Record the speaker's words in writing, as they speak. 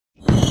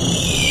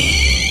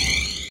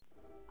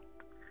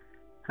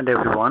Hello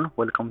everyone,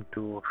 welcome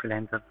to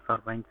Freelancer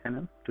Surveying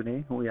channel.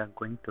 Today we are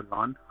going to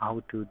learn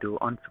how to do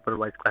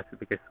unsupervised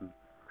classification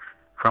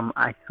from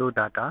ISO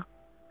data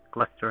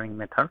clustering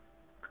method.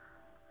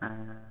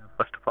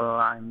 First of all,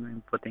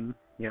 I'm inputting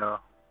here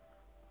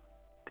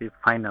the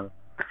final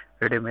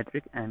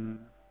radiometric and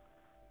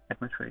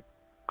atmospheric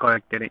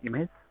corrected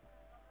image.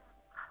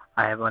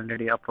 I have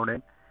already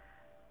uploaded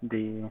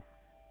the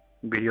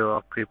video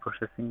of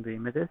pre-processing the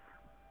images,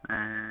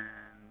 and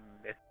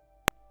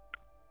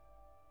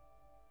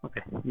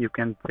okay, you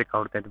can check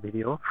out that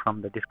video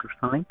from the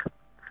description link,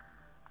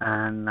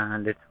 and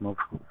let's move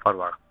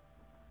forward.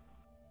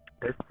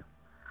 Let's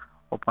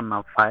open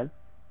a file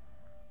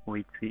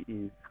which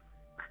is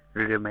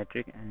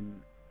radiometric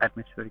and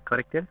atmospheric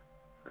corrected,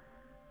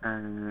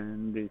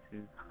 and this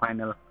is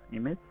final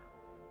image,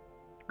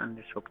 and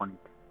let's open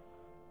it.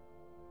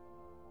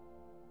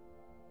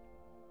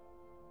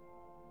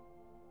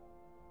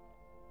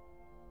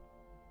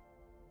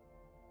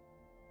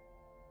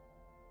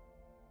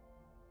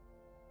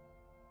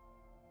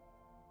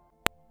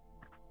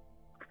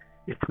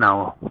 It's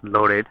now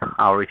loaded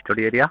our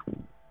study area.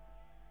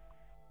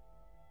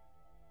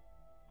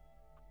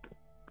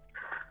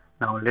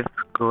 Now let's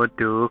go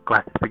to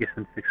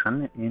classification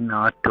section in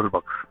our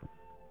toolbox.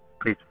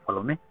 Please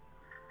follow me.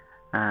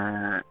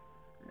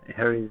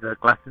 Here is a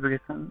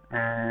classification,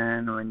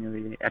 and when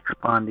we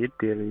expand it,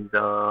 there is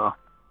a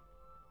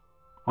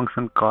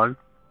function called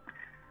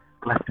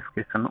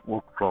classification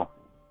workflow.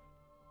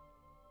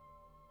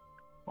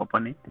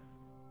 Open it.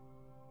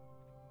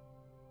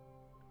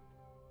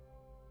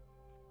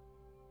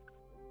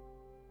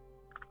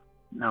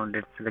 Now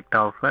let's select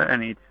our file,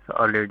 and it's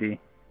already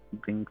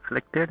being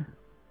selected.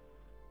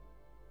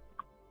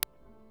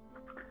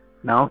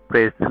 Now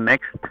press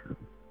next.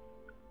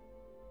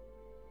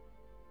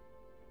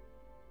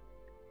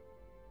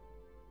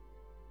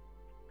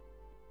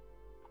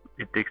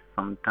 It takes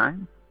some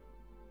time,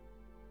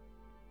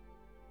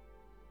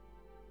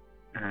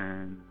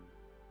 and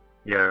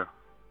here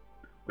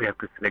we have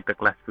to select the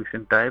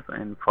classification type,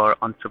 and for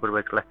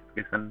unsupervised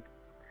classification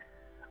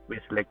we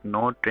select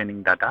no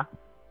training data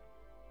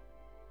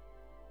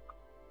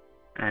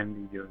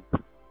and use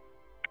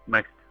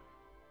next.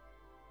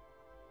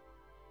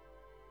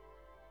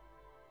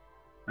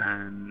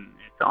 And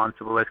it's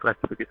unsupervised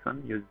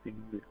classification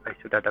using the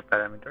ISO data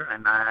parameter,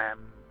 and I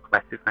am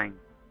classifying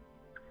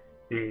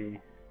the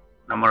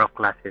number of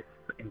classes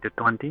into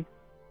 20.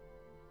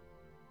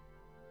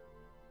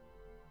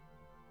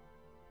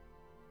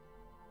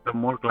 The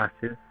more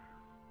classes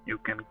you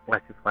can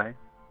classify,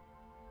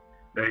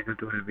 the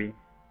result will be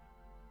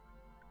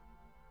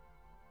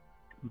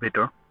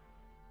better.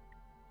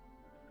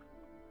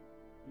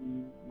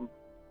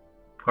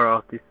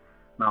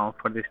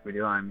 For this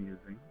video I am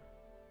using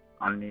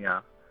only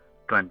a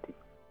 20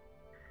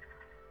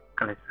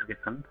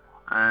 classification,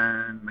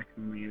 and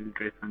maximum yield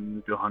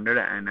duration 200,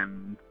 and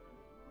I'm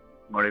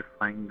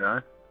modifying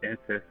the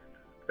change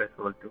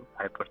threshold to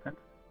 5%,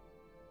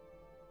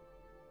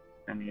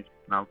 and it's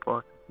now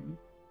processing.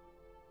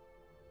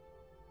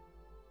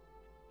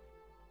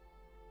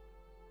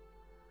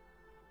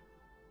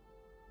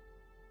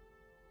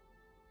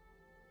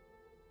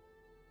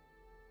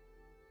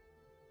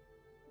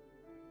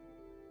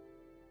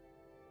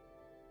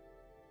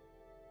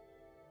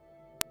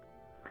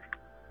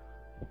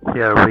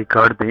 Here we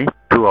got the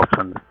two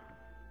options: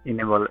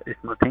 enable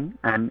smoothing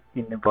and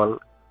enable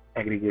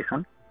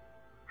aggregation,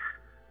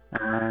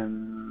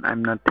 and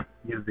I'm not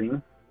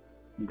using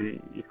the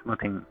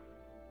smoothing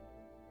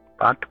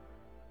part,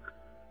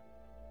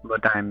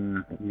 but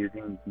I'm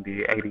using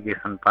the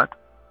aggregation part.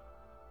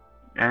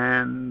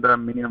 And the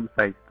minimum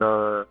size,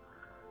 the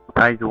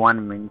size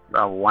 1 means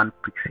 1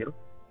 pixel,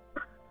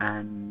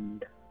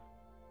 and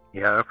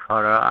here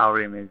for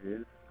our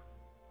images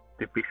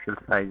the pixel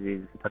size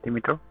is 30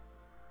 meter,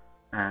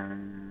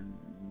 and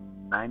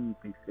 9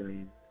 pixel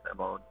is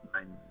about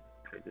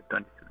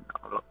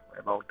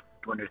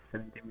 200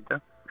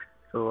 centimeter.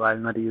 So I'll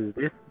not use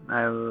this.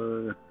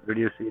 I'll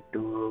reduce it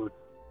to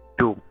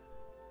 2,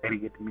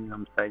 aggregate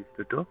minimum size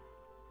to 2,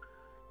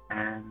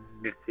 and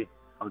let's see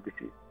how this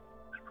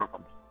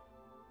performs.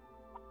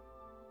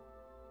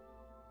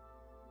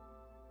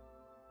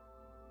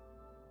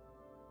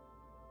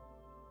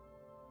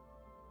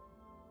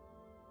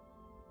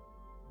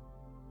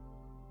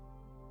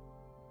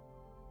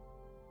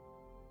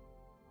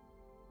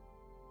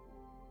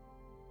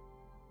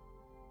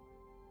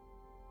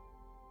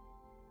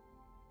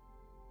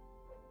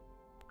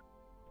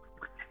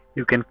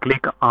 You can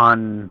click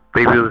on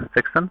preview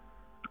section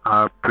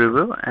or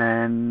preview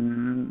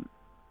and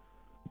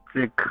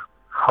check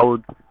how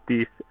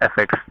this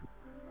affects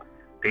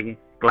the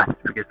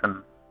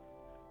classification,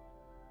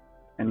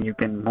 and you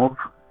can move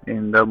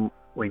in the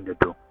window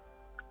too.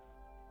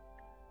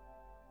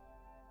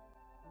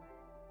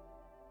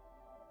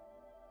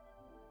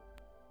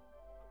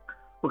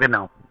 Okay,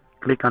 now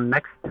click on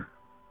next.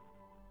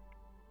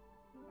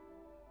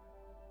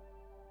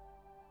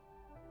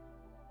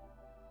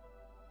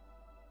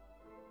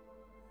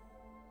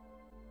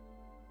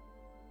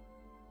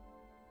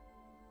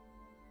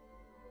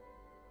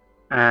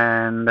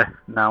 And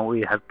now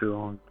we have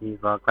to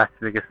give a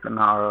classification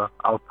or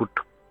output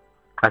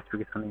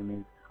classification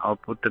means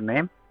output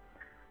name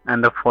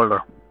and the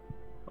folder.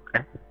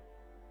 Okay,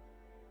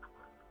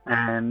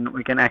 and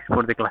we can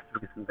export the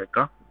classification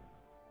vector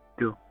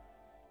too.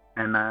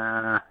 And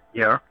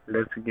here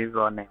let's give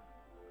a name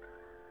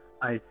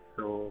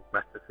ISO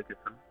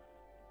classification.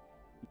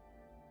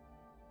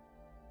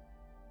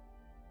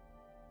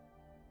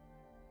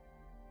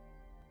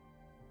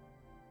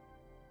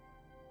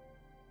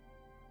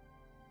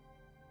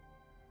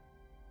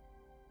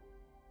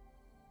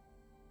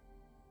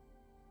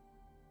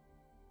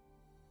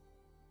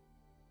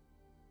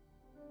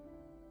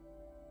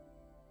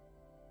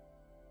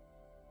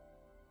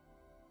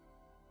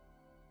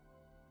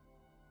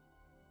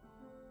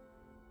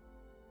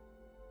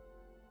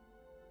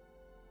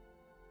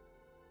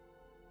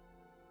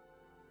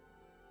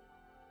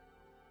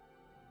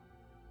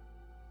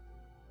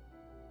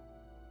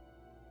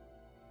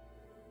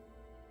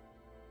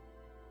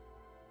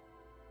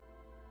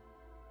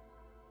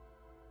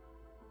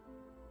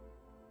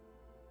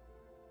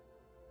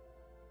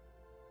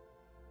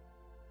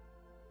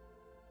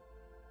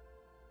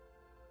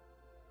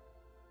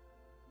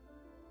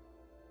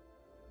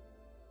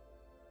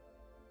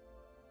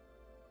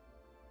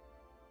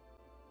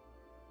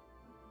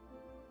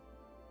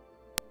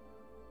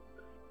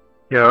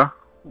 Here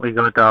we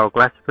got our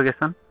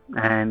classification,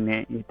 and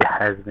it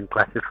has been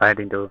classified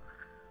into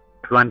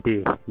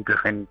 20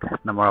 different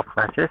number of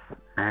classes,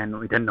 and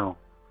we don't know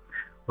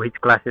which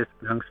classes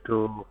belongs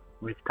to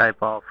which type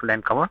of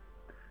land cover.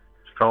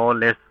 So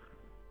let's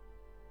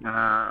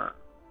uh,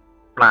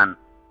 plan.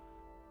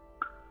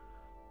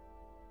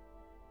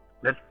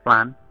 Let's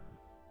plan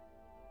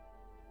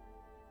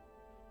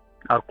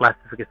our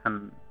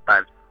classification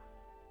types.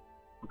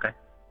 Okay,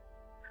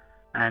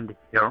 and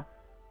here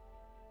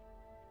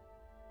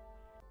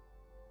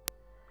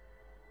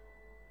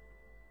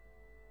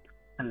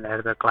and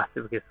let the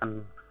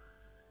classification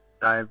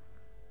type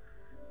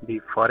be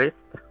forest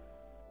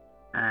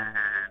and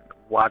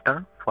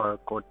water for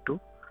code 2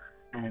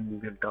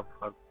 and built up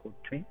for code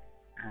 3,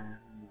 and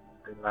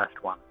the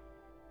last one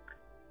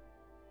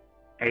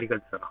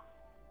agriculture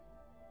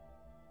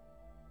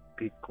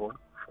be code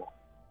 4.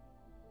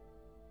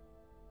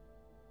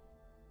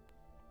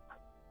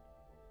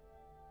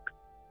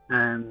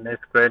 And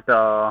let's create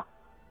a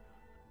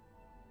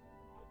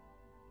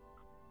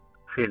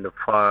field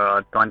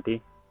for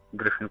 20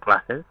 different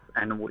classes,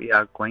 and we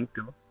are going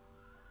to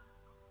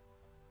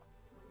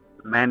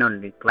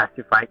manually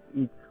classify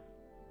each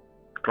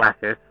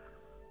classes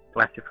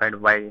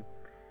classified by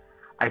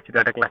IC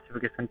data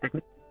classification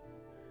technique,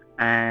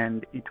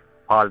 and it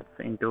falls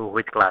into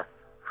which class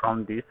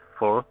from these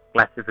 4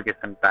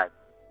 classification types.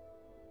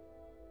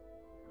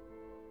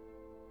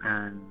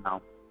 And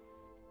now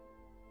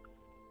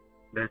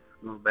let's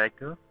go back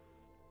to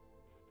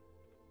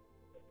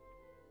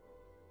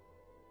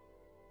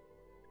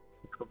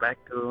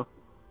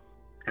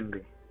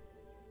ENVI,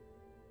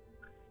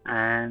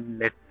 and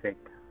let's check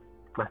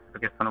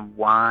classification of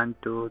 1,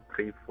 2,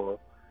 3, 4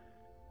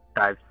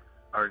 types,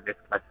 or let's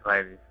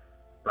classify these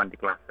 20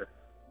 classes.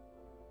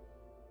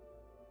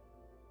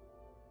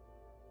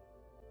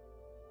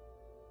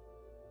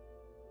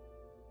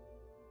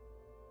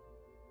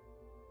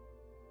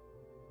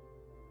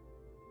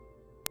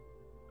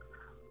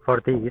 For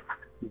this,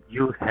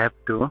 you have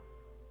to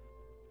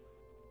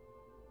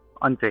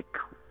uncheck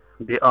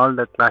all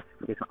the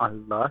classification, all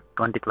the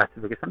 20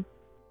 classification,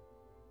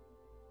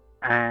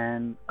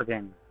 and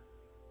again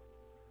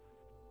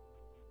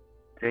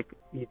check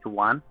each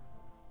one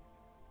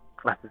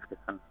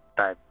classification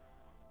type.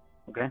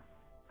 Okay,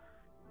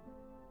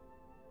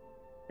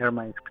 here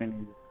my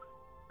screen is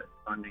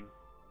responding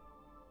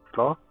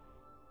slow.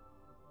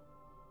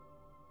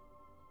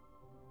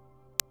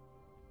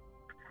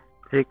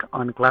 Click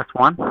on class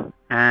 1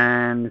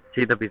 and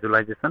see the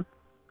visualization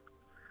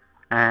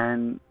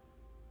and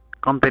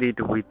compare it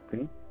with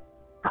the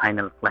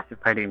final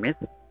classified image,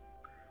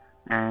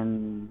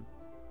 and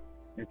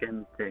you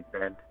can check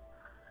that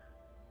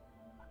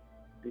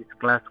this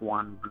class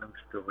 1 belongs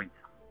to which,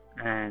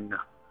 and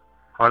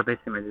for this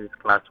image this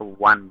class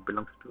 1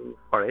 belongs to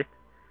forest,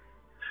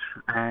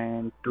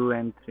 and 2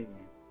 and 3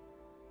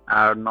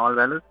 are null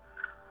values,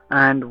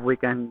 and we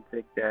can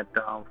check that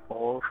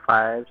 4,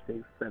 5, 6,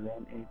 7,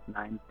 8,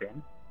 9,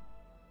 10,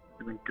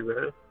 11,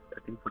 12,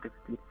 13, 14,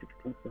 15,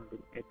 16, 17,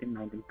 18,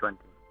 19, 20.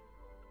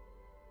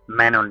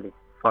 Manually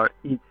for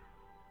each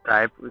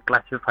type we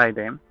classify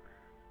them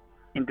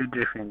into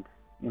different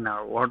in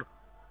our word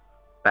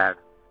pad,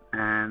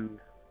 and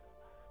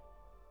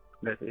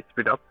let's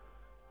speed up.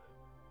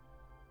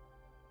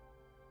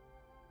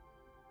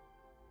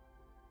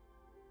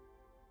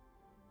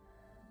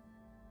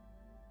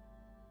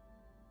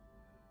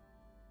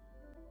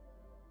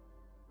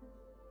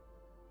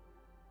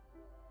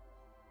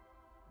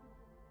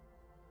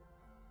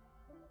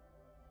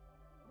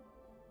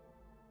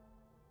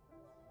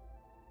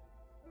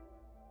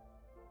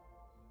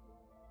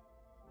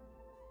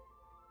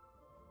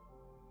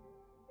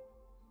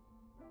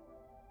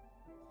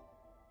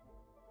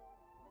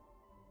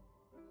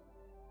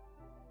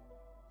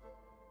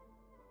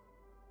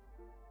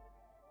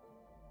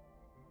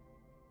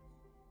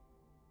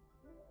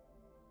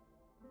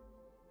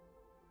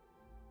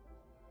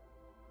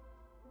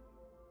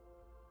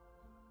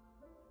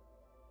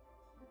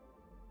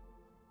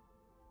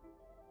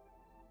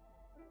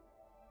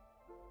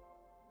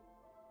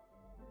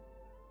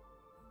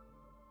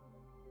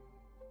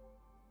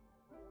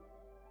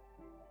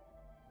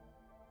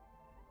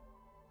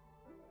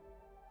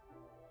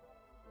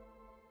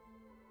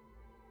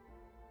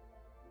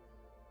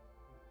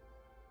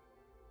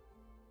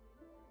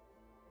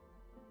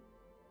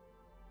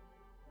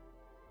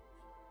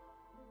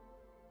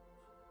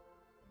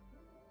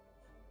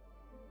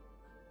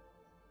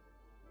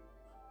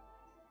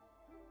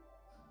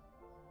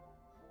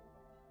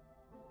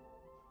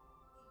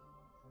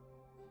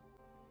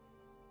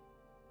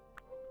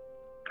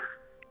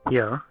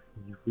 Here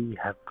we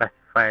have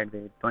classified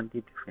the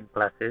 20 different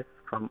classes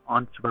from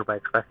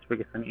unsupervised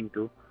classification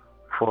into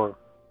 4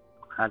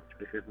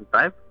 classification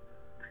types,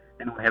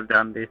 and we have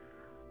done this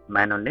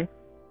manually.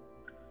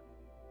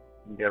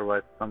 There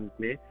was some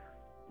glitch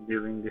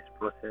during this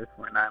process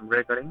when I'm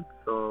recording,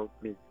 so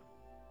please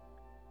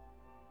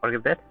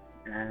forgive that.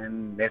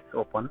 And let's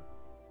open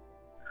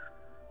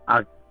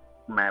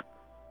ArcMap,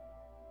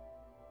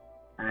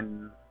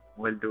 and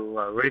we'll do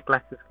a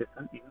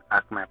reclassification in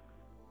ArcMap.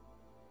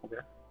 Okay.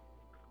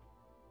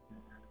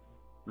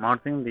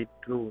 Merging the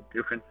two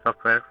different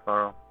software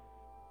for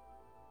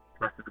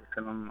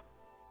classification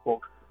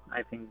folks,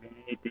 I think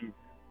it is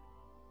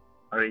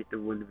or it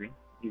will be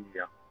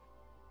easier.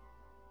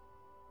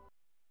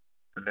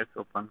 So let's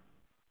open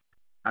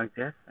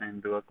ArcGIS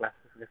and do a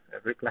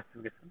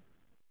reclassification.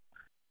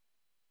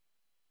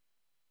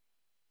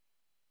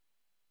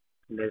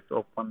 Let's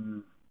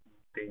open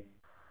the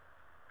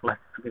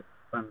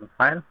classification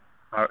file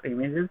or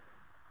images.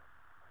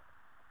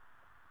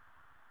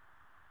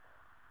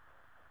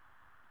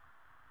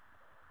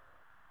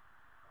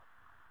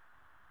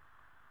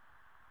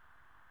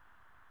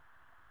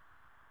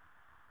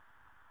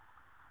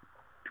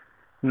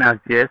 In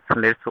ArcGIS,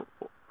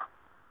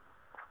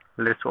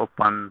 let's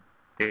open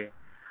the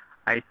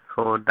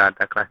ISO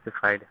data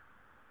classified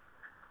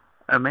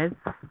image.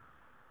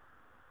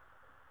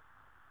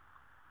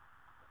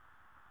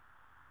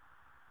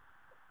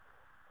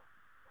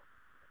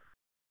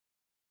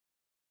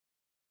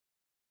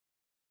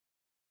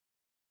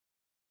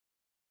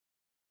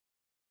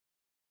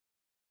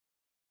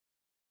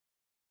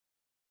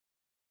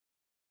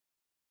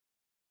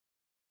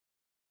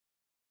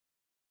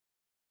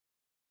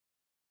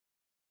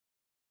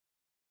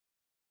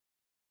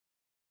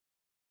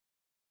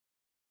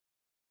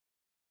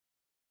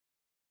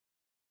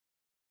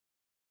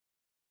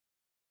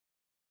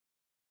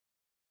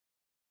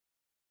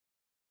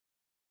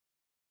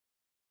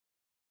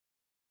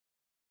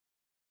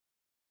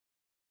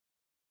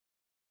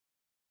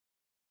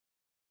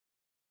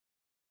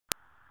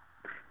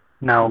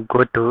 Now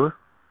go to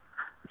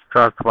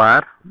search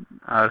bar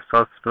or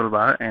search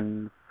toolbar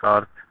and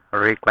search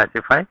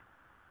reclassify.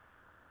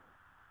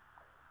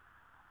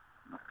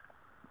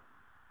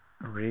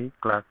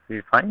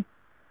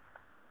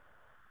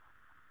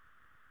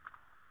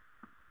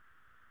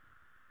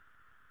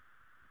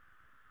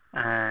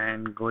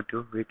 And go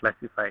to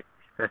reclassify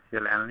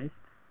spatial analyst.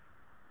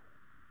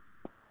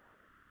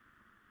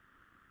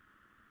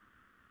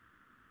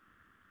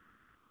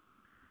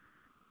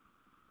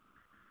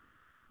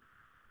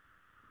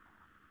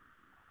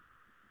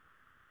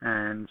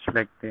 And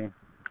select the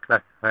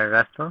classify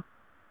raster.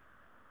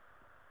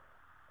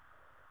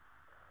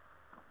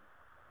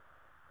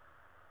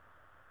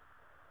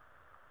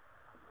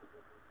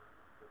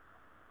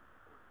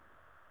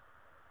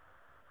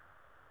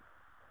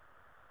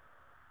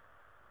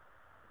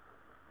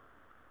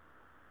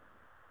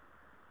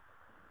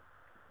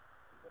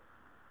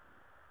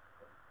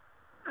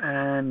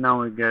 And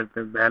now we get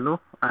the value,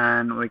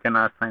 and we can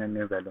assign a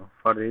new value.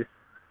 For this,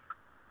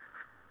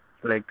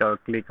 select or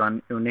click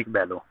on unique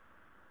value,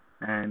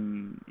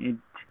 and it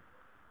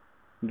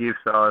gives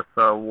us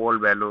a whole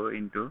value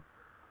into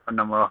a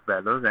number of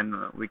values, and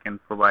we can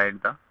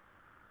provide the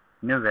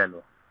new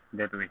value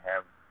that we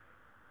have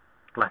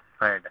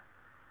classified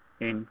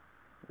in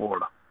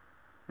old,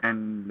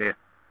 and let's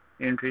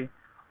entry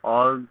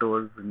all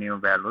those new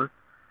values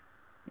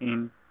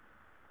in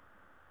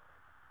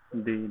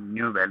the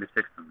new value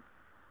section.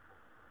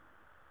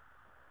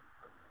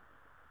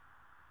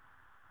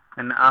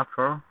 And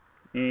after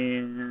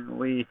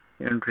we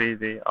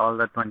entry all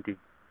the 20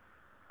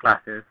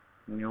 classes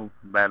new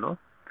value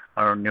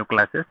or new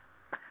classes,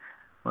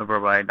 we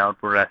provide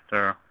output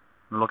raster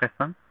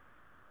location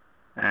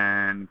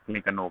and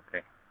click on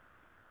OK.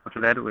 After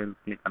that, we'll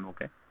click on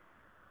OK.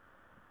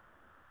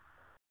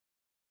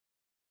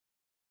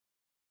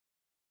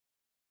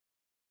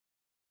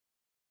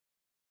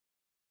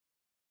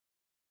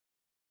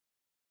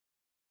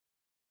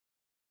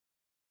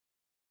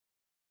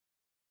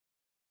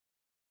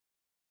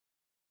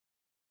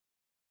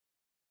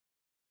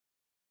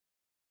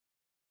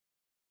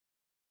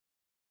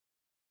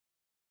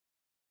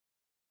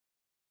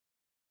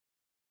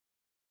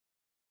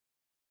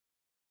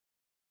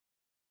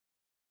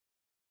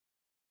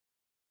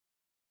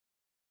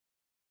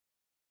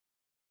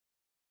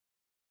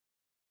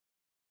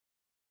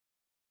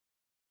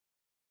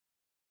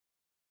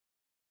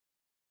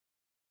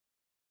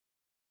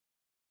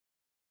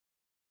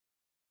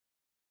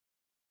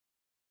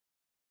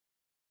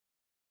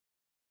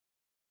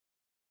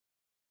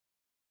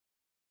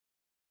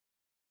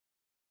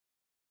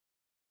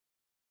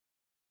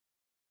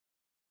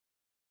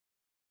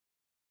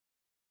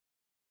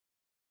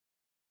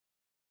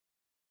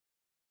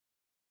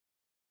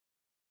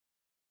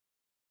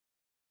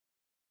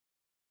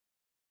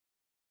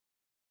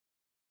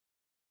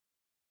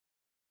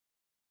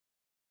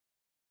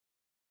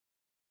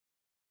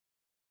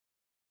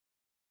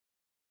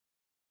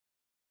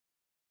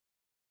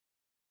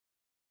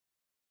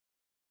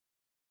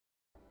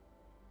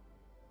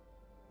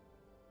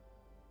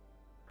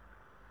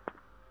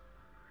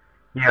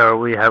 Here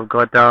we have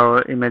got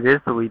our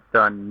images with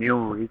a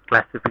new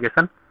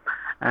classification,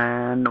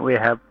 and we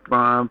have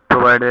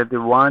provided the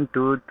 1,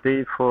 2,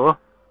 3, 4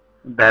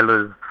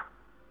 values,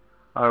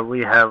 or we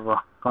have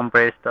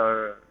compressed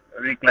or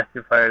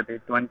reclassified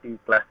the 20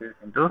 classes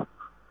into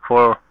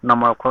 4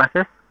 number of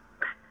classes.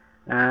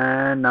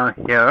 And now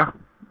here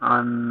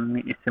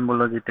on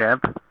symbology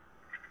tab,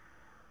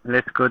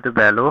 let's go to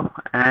value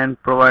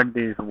and provide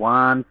this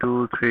 1,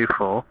 2, 3,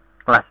 4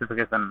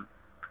 classification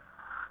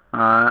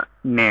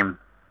name.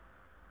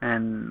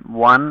 And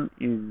 1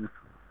 is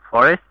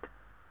forest,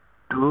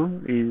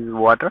 2 is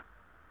water,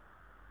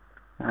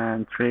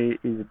 and 3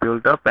 is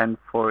built up, and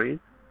 4 is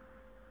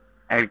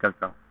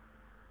agriculture.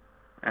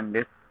 And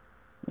this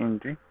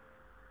entry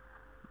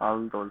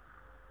all those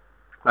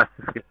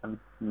classification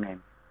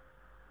names.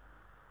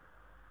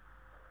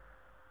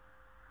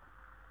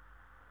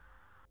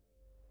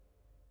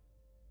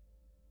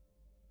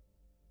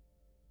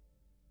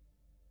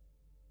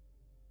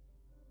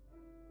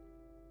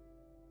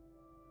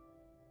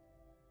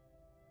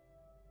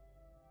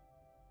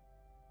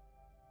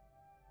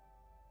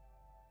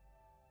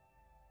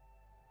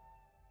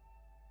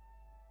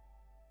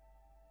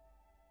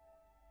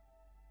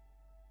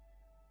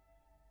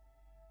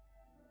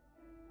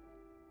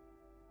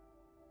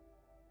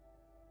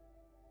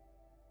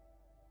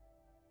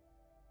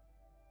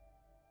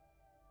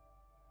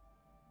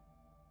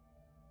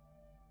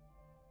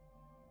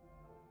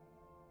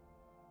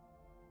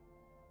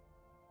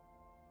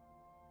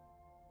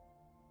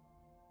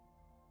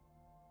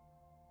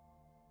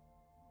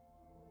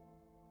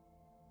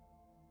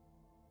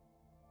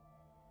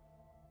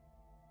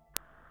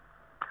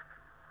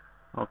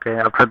 Okay,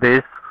 after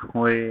this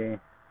we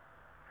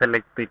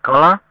select the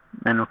color,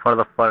 and for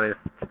the forest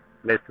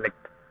let's select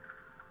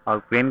our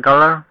green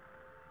color,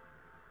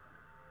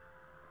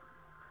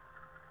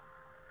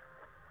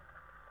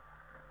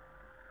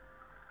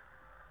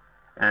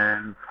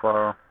 and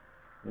for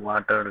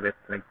water let's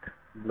select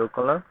blue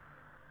color,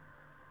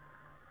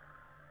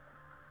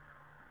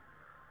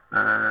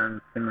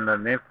 and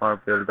similarly for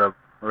build up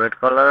red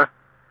color,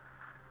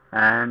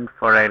 and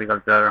for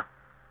agriculture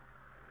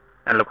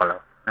yellow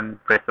color,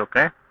 and press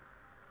OK.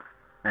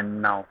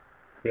 And now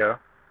here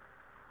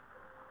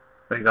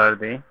we got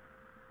the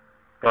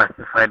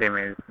classified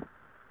image,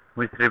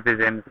 which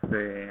represents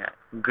the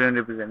green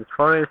represents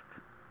forest,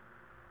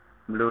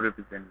 blue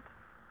represents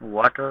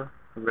water,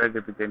 red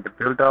represents the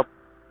build up,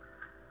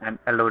 and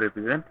yellow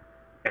represents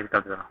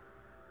agriculture.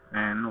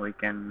 And we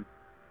can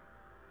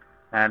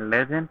add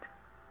legend.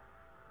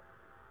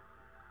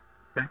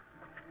 Okay.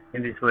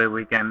 In this way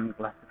we can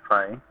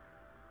classify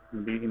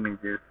the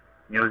images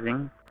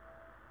using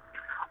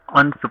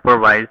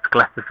unsupervised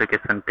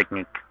classification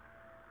technique.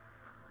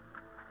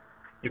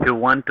 If you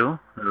want to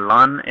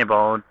learn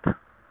about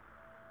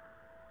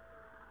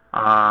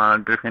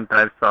different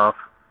types of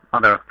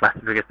other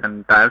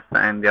classification types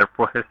and their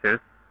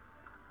processes,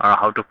 or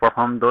how to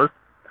perform those,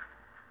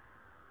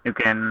 you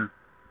can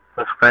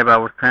subscribe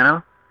our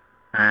channel,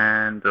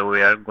 and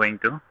we are going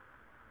to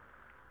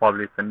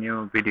publish a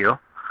new video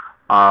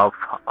of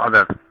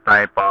other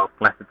type of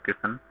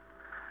classification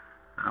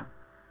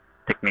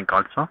technique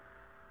also.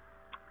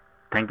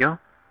 Thank you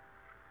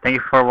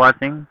for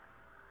watching.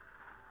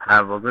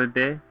 Have a good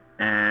day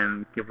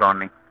and keep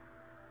learning,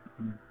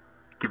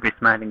 keep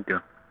smiling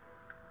too.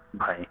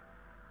 Bye.